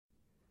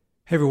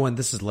Hey everyone,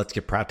 this is Let's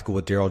Get Practical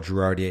with Daryl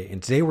Girardier,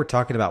 and today we're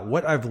talking about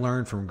what I've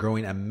learned from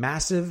growing a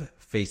massive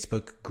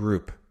Facebook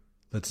group.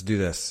 Let's do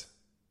this.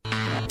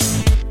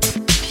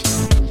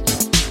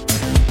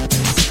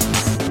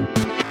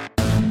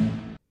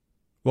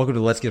 Welcome to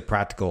Let's Get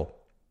Practical.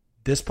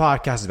 This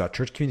podcast is about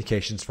church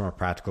communications from a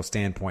practical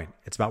standpoint.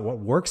 It's about what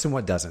works and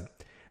what doesn't.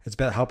 It's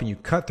about helping you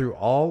cut through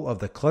all of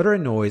the clutter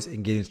and noise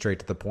and getting straight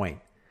to the point.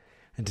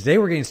 And today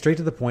we're getting straight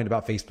to the point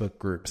about Facebook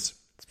groups,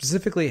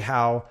 specifically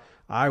how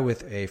I,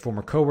 with a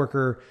former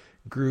coworker,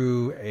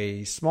 grew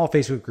a small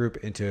Facebook group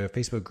into a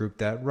Facebook group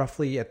that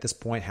roughly at this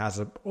point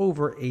has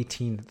over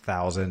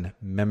 18,000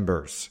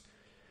 members.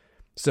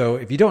 So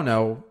if you don't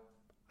know,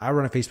 I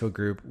run a Facebook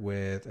group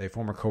with a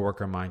former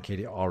coworker of mine,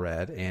 Katie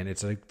Allred, and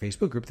it's a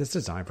Facebook group that's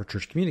designed for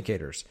church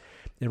communicators.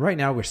 And right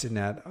now we're sitting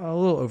at a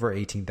little over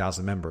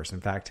 18,000 members.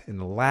 In fact, in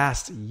the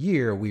last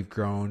year, we've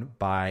grown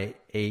by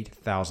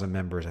 8,000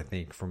 members, I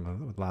think,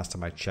 from the last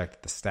time I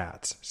checked the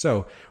stats.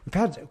 So we've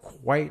had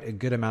quite a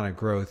good amount of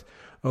growth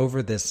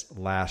over this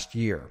last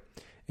year.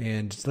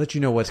 And to let you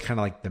know what's kind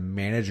of like the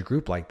managed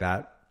group like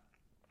that,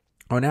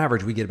 on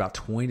average, we get about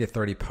 20 to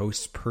 30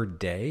 posts per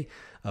day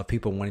of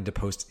people wanting to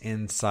post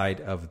inside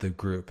of the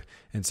group.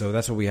 And so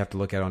that's what we have to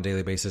look at on a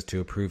daily basis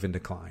to approve and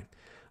decline.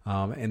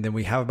 And then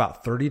we have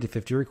about 30 to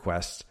 50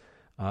 requests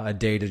a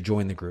day to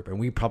join the group. And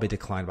we probably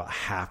decline about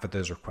half of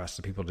those requests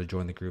of people to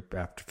join the group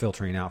after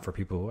filtering out for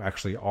people who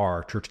actually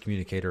are church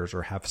communicators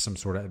or have some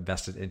sort of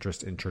vested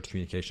interest in church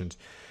communications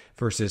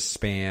versus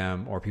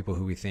spam or people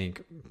who we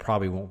think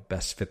probably won't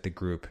best fit the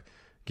group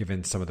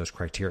given some of those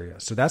criteria.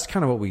 So that's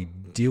kind of what we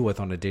deal with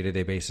on a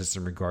day-to-day basis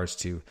in regards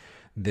to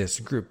this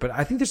group. But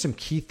I think there's some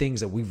key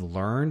things that we've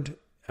learned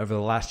over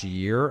the last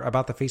year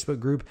about the Facebook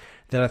group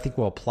that I think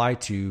will apply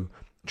to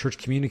church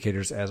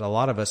communicators as a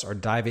lot of us are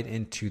diving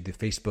into the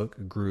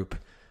Facebook group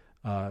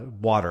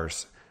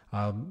waters.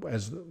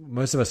 As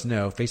most of us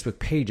know, Facebook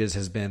Pages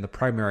has been the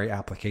primary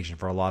application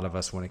for a lot of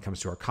us when it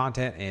comes to our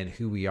content and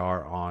who we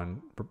are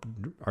on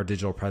our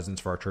digital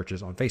presence for our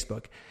churches on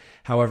Facebook.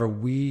 However,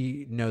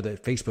 we know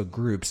that Facebook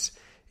groups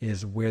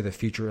is where the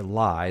future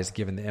lies,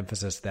 given the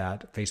emphasis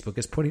that Facebook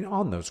is putting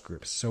on those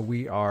groups. So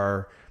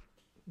a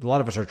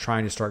lot of us are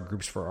trying to start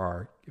groups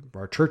for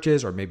our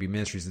churches or maybe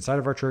ministries inside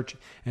of our church.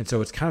 And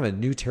so it's kind of a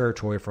new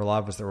territory for a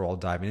lot of us that we're all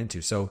diving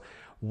into. So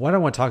what I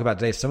want to talk about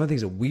today is some of the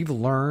things that we've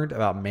learned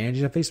about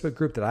managing a Facebook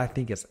group that I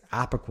think is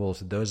applicable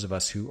to those of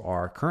us who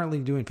are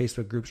currently doing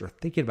Facebook groups or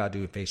thinking about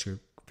doing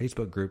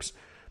Facebook groups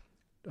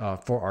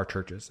for our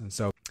churches. And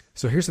so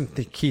here's some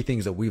key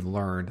things that we've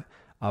learned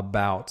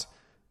about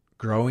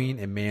growing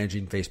and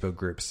managing Facebook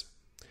groups.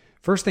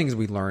 First things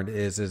we learned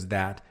is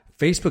that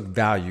Facebook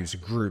values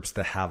groups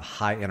that have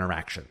high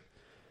interaction.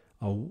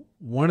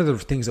 One of the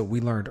things that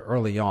we learned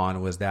early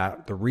on was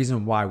that the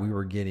reason why we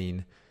were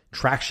getting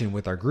traction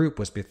with our group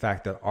was the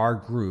fact that our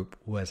group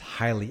was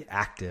highly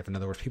active. In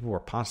other words, people were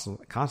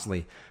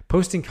constantly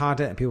posting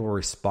content and people were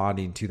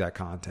responding to that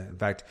content. In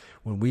fact,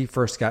 when we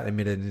first got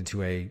admitted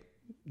into a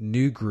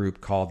new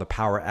group called the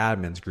Power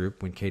Admins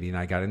group, when Katie and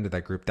I got into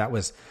that group, that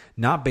was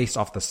not based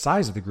off the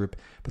size of the group,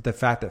 but the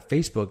fact that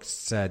Facebook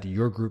said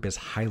your group is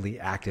highly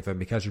active. And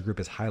because your group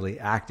is highly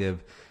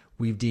active,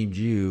 we've deemed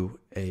you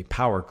a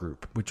power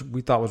group, which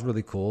we thought was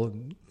really cool.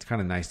 It's kind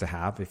of nice to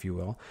have, if you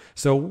will.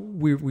 So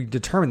we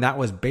determined that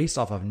was based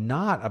off of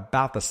not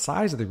about the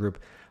size of the group,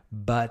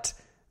 but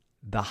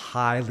the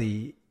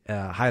highly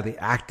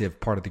active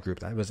part of the group.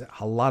 That was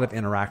a lot of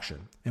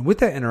interaction. And with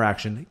that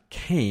interaction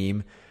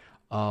came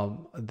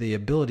the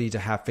ability to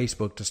have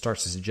Facebook to start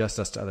to suggest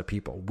us to other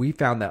people. We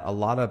found that a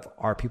lot of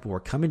our people were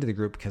coming to the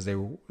group because it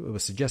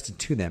was suggested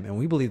to them. And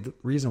we believe the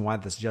reason why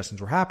the suggestions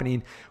were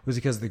happening was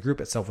because the group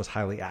itself was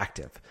highly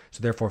active.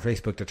 So therefore,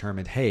 Facebook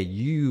determined, hey,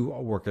 you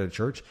work at a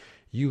church,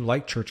 you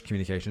like church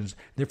communications,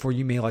 therefore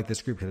you may like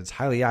this group because it's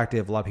highly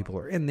active, a lot of people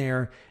are in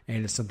there,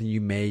 and it's something you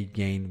may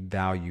gain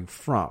value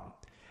from.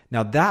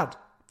 Now that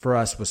for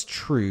us was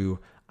true,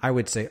 I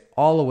would say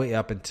all the way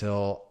up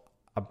until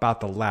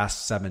about the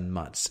last 7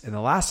 months. In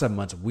the last 7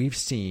 months, we've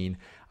seen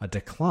a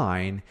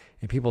decline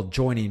in people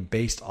joining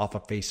based off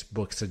of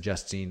Facebook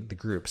suggesting the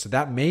group. So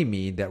that may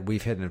mean that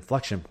we've hit an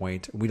inflection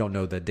point. We don't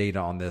know the data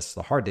on this,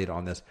 the hard data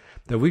on this,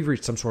 that we've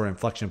reached some sort of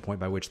inflection point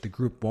by which the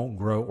group won't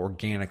grow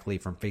organically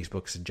from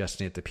Facebook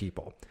suggesting it to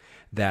people.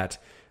 That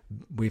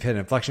we've hit an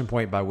inflection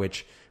point by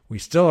which we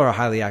still are a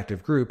highly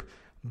active group,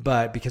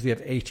 but because we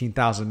have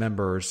 18,000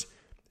 members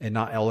and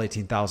not all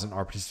 18,000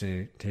 are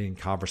participating in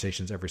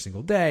conversations every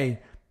single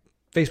day,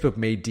 Facebook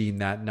may deem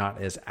that not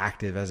as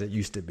active as it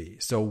used to be.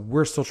 So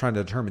we're still trying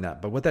to determine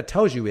that. But what that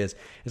tells you is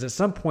at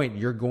some point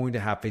you're going to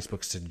have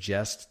Facebook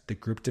suggest the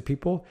group to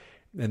people.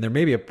 And there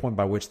may be a point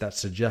by which that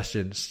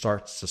suggestion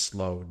starts to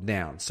slow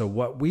down. So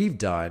what we've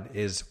done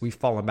is we've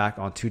fallen back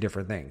on two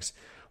different things.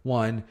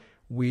 One,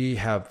 we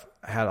have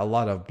had a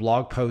lot of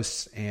blog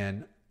posts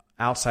and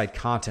outside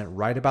content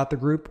write about the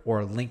group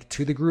or link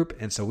to the group.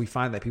 And so we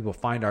find that people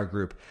find our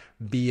group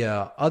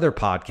via other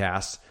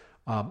podcasts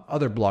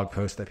other blog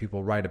posts that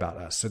people write about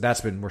us. So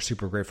we're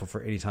super grateful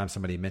for any time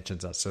somebody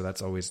mentions us. So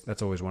that's always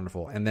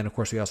wonderful. And then of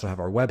course we also have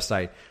our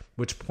website,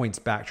 which points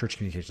back,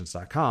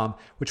 churchcommunications.com,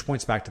 which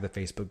points back to the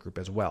Facebook group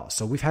as well.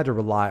 So we've had to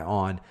rely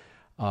on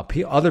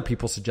other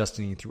people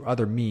suggesting through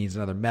other means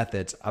and other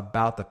methods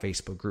about the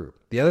Facebook group.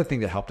 The other thing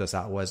that helped us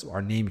out was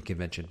our naming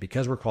convention.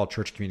 Because we're called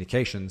Church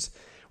Communications,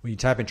 when you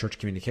type in Church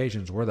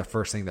Communications, we're the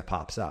first thing that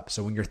pops up.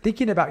 So when you're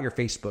thinking about your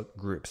Facebook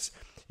groups,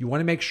 you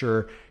want to make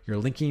sure you're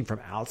linking from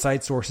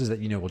outside sources that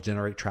you know will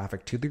generate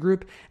traffic to the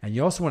group. And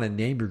you also want to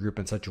name your group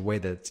in such a way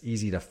that it's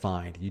easy to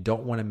find. You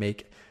don't want to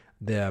make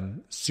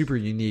them super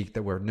unique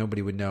where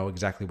nobody would know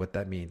exactly what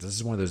that means. This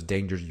is one of those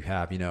dangers you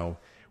have,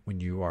 when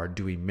you are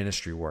doing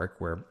ministry work,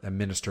 where a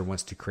minister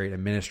wants to create a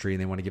ministry and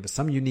they want to give it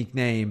some unique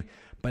name,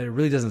 but it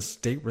really doesn't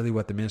state really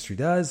what the ministry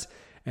does.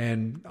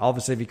 And all of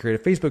a sudden, if you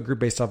create a Facebook group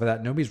based off of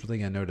that, nobody's really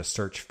going to know to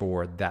search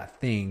for that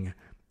thing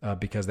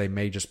because they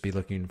may just be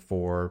looking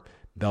for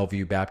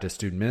Bellevue Baptist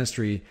Student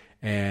Ministry,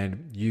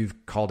 and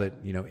you've called it,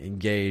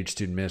 Engage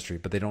Student Ministry,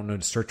 but they don't know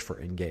to search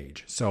for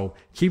Engage. So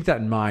keep that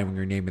in mind when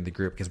you're naming the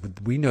group, because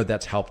we know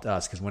that's helped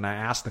us. Because when I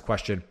ask the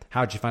question,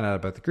 how did you find out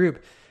about the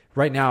group?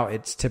 Right now,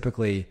 it's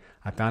typically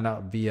I found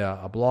out via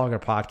a blog or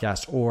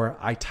podcast, or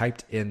I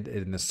typed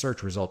in the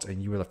search results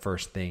and you were the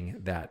first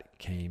thing that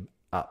came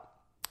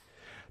up.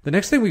 The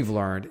next thing we've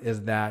learned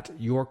is that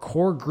your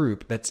core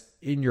group that's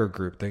in your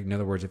group, in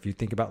other words, if you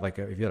think about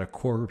if you had a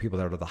core group of people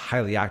that are the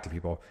highly active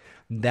people,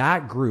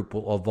 that group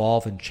will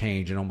evolve and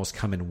change and almost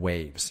come in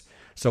waves.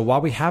 So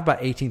while we have about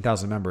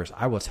 18,000 members,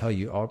 I will tell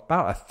you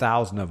about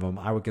 1,000 of them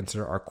I would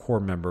consider our core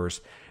members,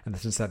 in the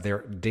sense that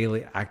they're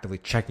daily actively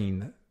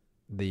checking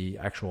the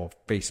actual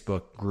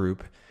Facebook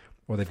group,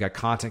 or they've got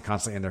content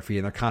constantly in their feed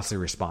and they're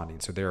constantly responding.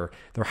 So they're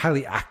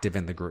highly active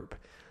in the group.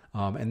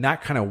 And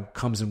that kind of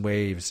comes in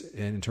waves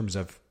in terms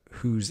of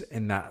who's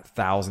in that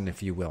 1,000,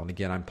 if you will. And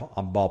again, I'm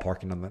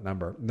ballparking on that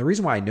number. And the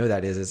reason why I know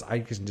that is I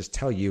can just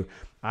tell you,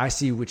 I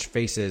see which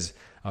faces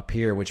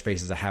appear, which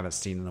faces I haven't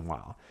seen in a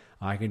while.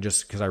 I can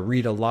just, because I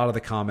read a lot of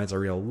the comments, I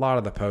read a lot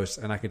of the posts,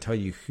 and I can tell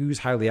you who's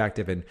highly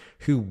active and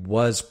who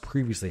was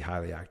previously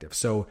highly active.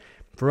 So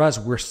for us,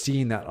 we're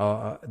seeing that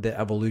the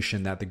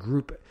evolution, that the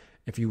group,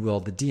 if you will,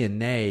 the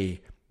DNA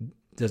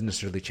doesn't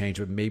necessarily change,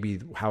 but maybe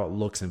how it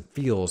looks and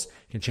feels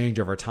can change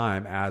over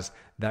time as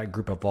that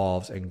group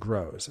evolves and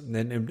grows. And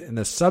then in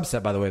the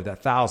subset, by the way, of that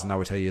 1,000, I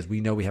would tell you, is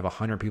we know we have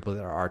 100 people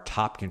that are our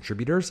top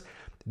contributors.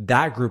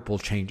 That group will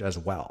change as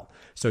well.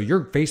 So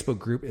your Facebook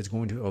group is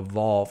going to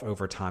evolve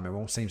over time. It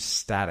won't seem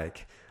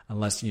static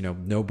unless,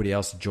 nobody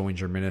else joins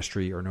your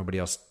ministry or nobody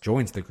else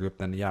joins the group,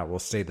 then yeah, it will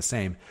stay the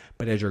same.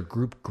 But as your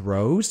group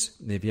grows,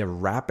 if you have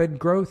rapid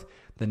growth,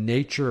 the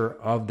nature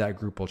of that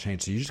group will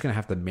change. So you're just going to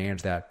have to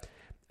manage that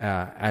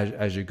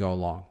as you go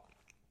along.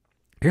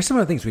 Here's some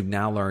of the things we've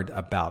now learned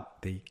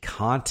about the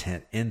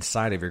content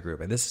inside of your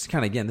group. And this is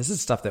this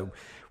is stuff that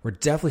we're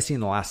definitely seeing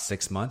in the last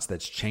 6 months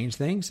that's changed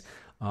things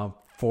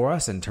for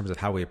us in terms of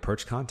how we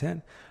approach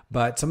content.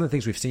 But some of the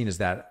things we've seen is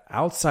that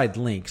outside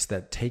links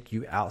that take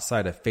you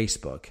outside of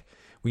Facebook,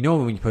 we know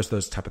when you post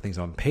those type of things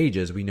on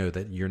pages, we know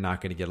that you're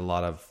not going to get a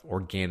lot of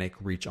organic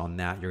reach on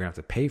that. You're going to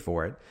have to pay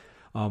for it.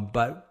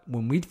 But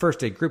when we first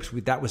did groups,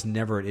 that was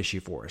never an issue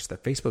for us.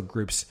 That Facebook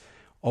groups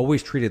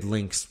always treated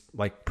links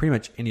like pretty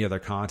much any other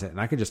content.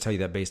 And I can just tell you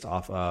that based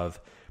off of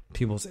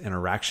people's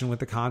interaction with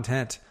the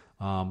content,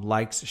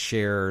 likes,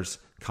 shares,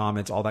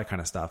 comments, all that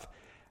kind of stuff.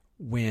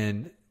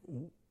 When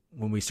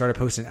we started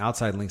posting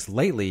outside links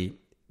lately,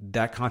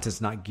 that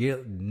content's not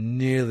getting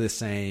nearly the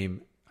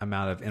same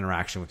amount of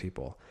interaction with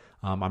people.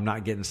 I'm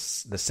not getting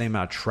the same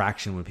amount of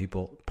traction when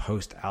people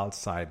post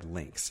outside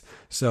links.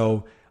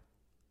 So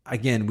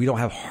again, we don't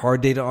have hard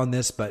data on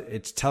this, but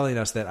it's telling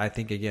us that I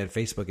think, again,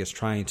 Facebook is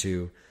trying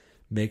to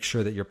make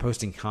sure that you're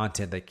posting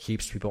content that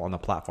keeps people on the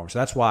platform. So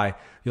that's why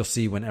you'll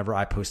see whenever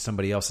I post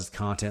somebody else's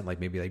content,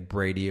 like maybe like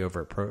Brady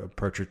over at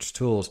Pro Church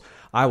Tools,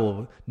 I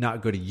will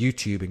not go to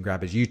YouTube and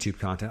grab his YouTube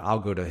content. I'll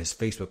go to his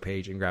Facebook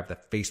page and grab the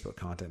Facebook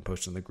content and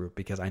post in the group,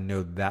 because I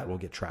know that will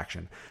get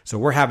traction. So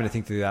we're having to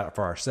think through that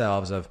for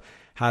ourselves of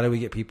how do we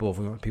get people, if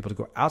we want people to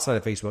go outside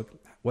of Facebook,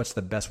 what's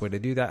the best way to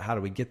do that? How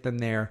do we get them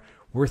there?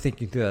 We're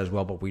thinking through that as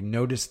well, but we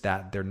noticed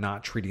that they're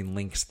not treating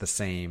links the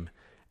same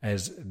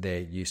as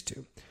they used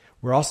to.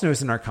 We're also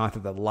noticing in our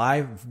content that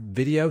live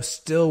video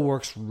still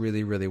works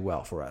really, really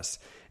well for us.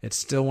 It's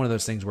still one of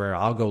those things where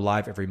I'll go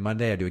live every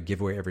Monday. I do a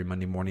giveaway every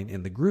Monday morning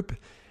in the group,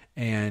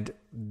 and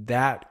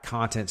that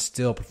content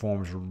still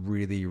performs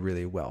really,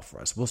 really well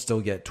for us. We'll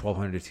still get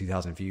 1,200 to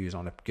 2,000 views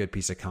on a good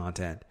piece of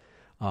content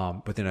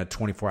within a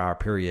 24-hour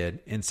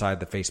period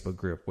inside the Facebook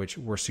group, which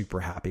we're super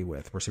happy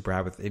with. We're super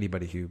happy with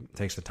anybody who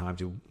takes the time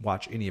to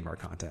watch any of our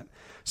content.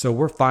 So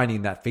we're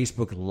finding that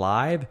Facebook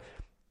Live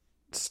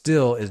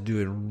still is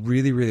doing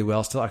really, really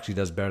well, still actually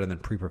does better than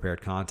pre-prepared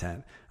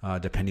content,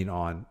 depending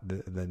on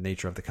the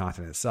nature of the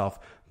content itself.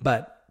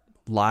 But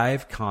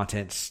live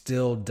content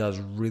still does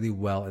really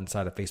well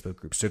inside a Facebook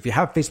group. So if you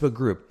have a Facebook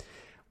group,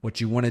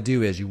 what you want to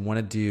do is you want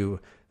to do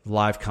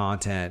live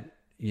content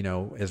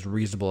as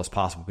reasonable as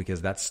possible,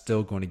 because that's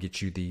still going to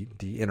get you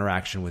the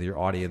interaction with your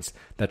audience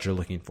that you're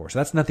looking for. So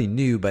that's nothing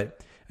new. But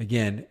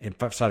again,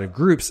 inside of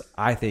groups,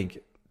 I think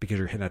because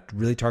you're hitting a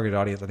really targeted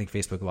audience, I think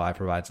Facebook Live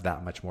provides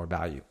that much more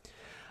value.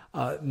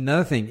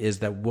 Another thing is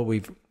that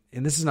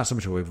and this is not so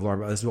much what we've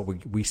learned, but this is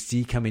what we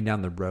see coming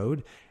down the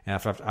road. And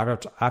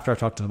after I've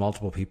talked to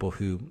multiple people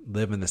who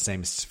live in the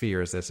same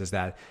sphere as this, is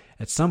that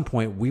at some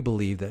point we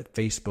believe that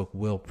Facebook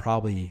will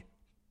probably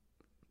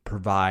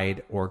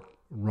provide or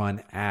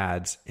run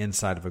ads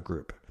inside of a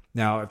group.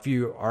 Now, if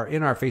you are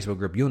in our Facebook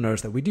group, you'll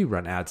notice that we do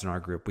run ads in our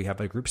group. We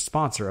have a group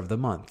sponsor of the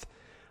month.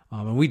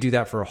 And we do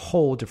that for a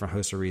whole different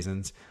host of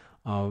reasons.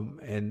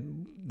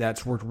 And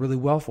that's worked really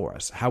well for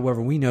us. However,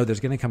 we know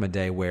there's going to come a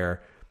day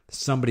where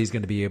somebody's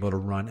going to be able to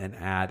run an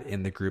ad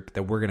in the group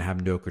that we're going to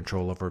have no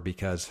control over,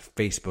 because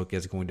Facebook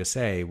is going to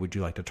say, would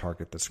you like to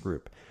target this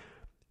group?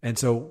 And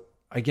so,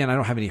 again, I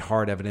don't have any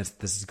hard evidence that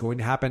this is going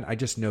to happen. I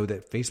just know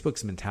that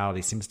Facebook's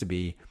mentality seems to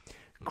be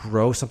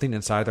grow something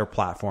inside their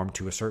platform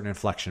to a certain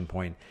inflection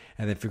point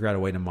and then figure out a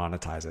way to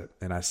monetize it.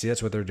 And I see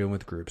that's what they're doing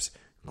with groups.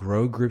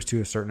 Grow groups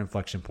to a certain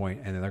inflection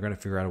point, and then they're going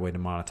to figure out a way to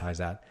monetize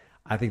that.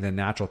 I think the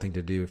natural thing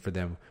to do for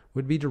them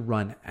would be to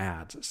run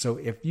ads. So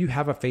if you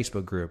have a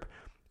Facebook group,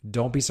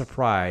 don't be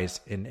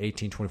surprised in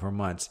 18, 24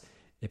 months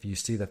if you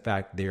see the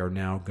fact they are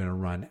now going to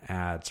run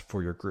ads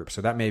for your group.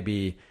 So that may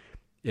be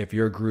if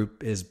your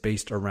group is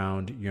based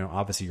around,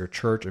 obviously your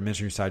church, a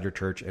ministry inside your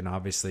church, and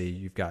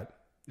obviously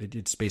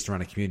it's based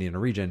around a community in a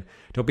region.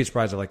 Don't be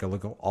surprised if like a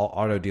local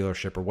auto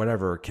dealership or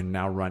whatever can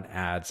now run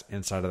ads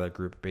inside of that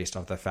group based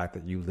off the fact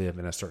that you live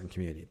in a certain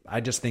community. I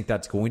just think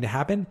that's going to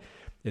happen.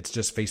 It's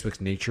just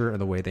Facebook's nature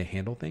and the way they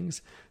handle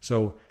things.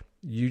 So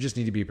you just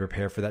need to be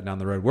prepared for that down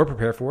the road. We're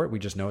prepared for it. We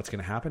just know it's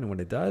going to happen. And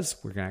when it does,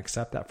 we're going to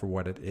accept that for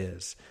what it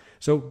is.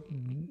 So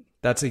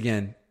that's,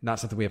 again, not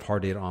something we have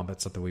hard data on, but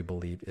something we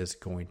believe is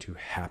going to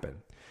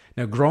happen.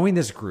 Now, growing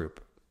this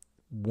group,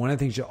 one of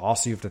the things you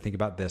have to think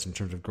about this in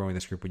terms of growing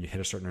this group when you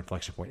hit a certain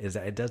inflection point is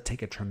that it does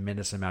take a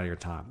tremendous amount of your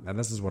time. And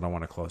this is what I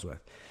want to close with,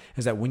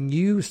 is that when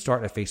you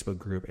start a Facebook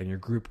group and your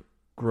group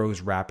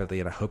grows rapidly,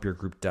 and I hope your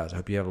group does, I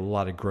hope you have a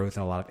lot of growth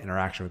and a lot of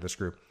interaction with this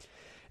group,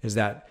 is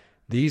that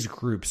these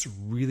groups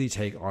really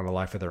take on a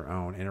life of their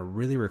own, and it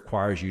really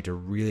requires you to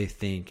really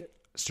think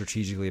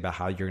strategically about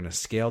how you're going to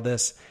scale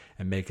this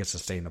and make it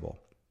sustainable.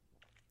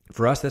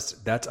 For us,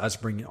 that's us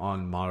bringing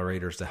on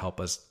moderators to help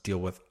us deal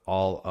with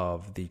all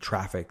of the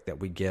traffic that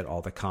we get,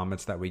 all the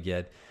comments that we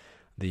get,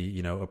 the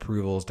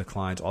approvals,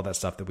 declines, all that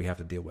stuff that we have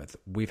to deal with.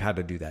 We've had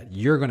to do that.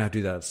 You're going to have to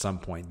do that at some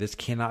point. This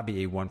cannot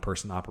be a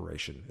one-person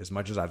operation. As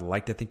much as I'd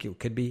like to think it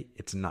could be,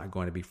 it's not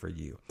going to be for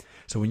you.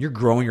 So when you're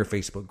growing your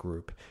Facebook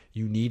group,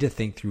 you need to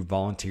think through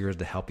volunteers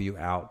to help you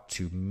out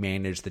to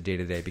manage the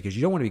day-to-day, because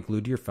you don't want to be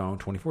glued to your phone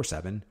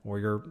 24/7 or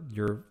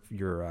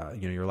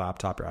your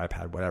laptop, your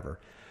iPad, whatever.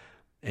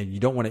 And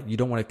you don't want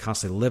to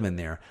constantly live in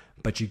there,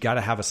 but you got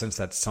to have a sense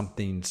that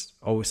somebody's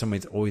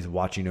always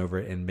watching over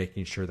it and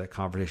making sure that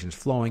conversation is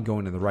flowing,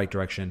 going in the right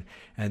direction,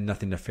 and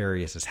nothing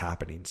nefarious is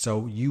happening.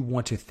 So you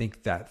want to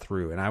think that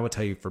through. And I will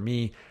tell you, for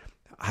me,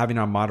 having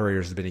our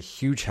moderators has been a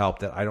huge help,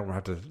 that I don't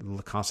have to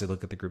constantly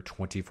look at the group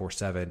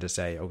 24/7 to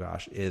say, oh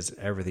gosh, is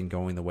everything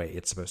going the way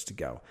it's supposed to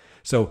go?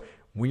 So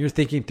when you're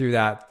thinking through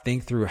that,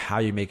 think through how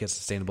you make it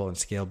sustainable and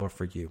scalable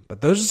for you.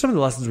 But those are some of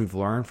the lessons we've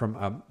learned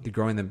from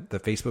growing the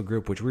Facebook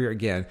group, which we,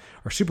 again,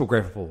 are super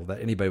grateful that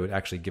anybody would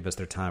actually give us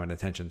their time and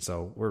attention.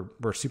 So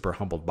we're super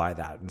humbled by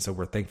that. And so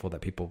we're thankful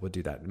that people would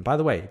do that. And by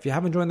the way, if you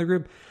haven't joined the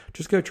group,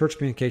 just go to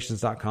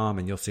churchcommunications.com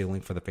and you'll see a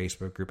link for the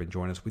Facebook group and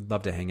join us. We'd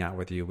love to hang out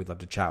with you. We'd love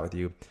to chat with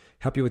you,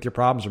 help you with your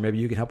problems, or maybe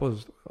you can help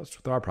us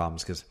with our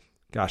problems, because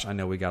gosh, I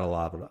know we got a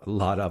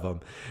lot of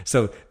them.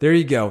 So there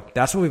you go.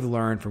 That's what we've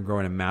learned from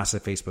growing a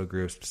massive Facebook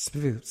group,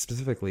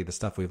 specifically the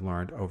stuff we've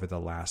learned over the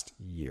last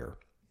year.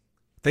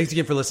 Thanks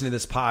again for listening to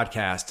this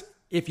podcast.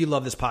 If you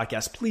love this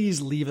podcast, please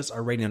leave us a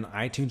rating on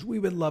iTunes. We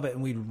would love it,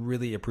 and we'd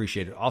really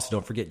appreciate it. Also,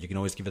 don't forget, you can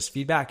always give us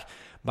feedback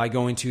by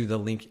going to the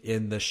link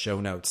in the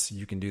show notes.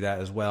 You can do that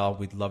as well.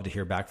 We'd love to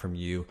hear back from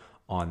you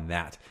on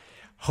that.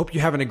 Hope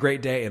you're having a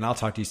great day, and I'll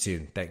talk to you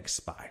soon. Thanks.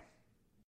 Bye.